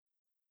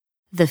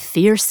The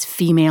fierce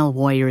female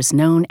warriors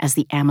known as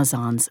the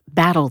Amazons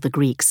battle the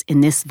Greeks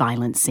in this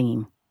violent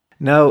scene.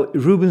 Now,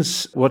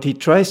 Rubens, what he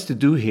tries to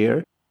do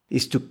here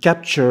is to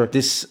capture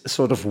this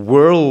sort of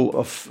whirl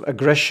of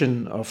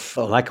aggression of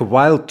like a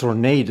wild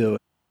tornado.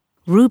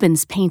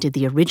 Rubens painted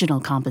the original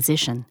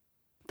composition,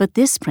 but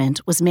this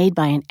print was made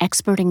by an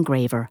expert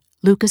engraver,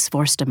 Lucas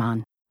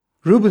Forstemann.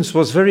 Rubens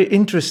was very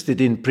interested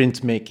in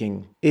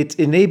printmaking. It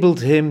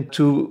enabled him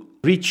to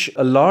reach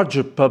a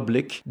larger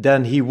public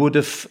than he would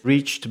have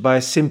reached by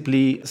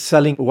simply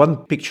selling one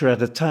picture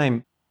at a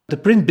time. The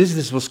print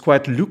business was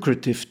quite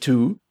lucrative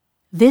too.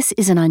 This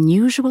is an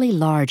unusually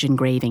large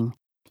engraving.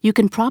 You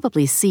can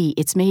probably see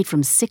it's made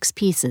from 6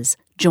 pieces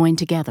joined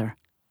together.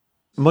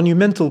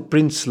 Monumental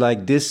prints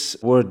like this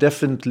were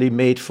definitely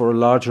made for a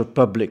larger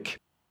public,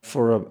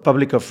 for a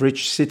public of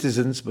rich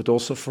citizens, but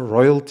also for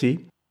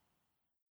royalty.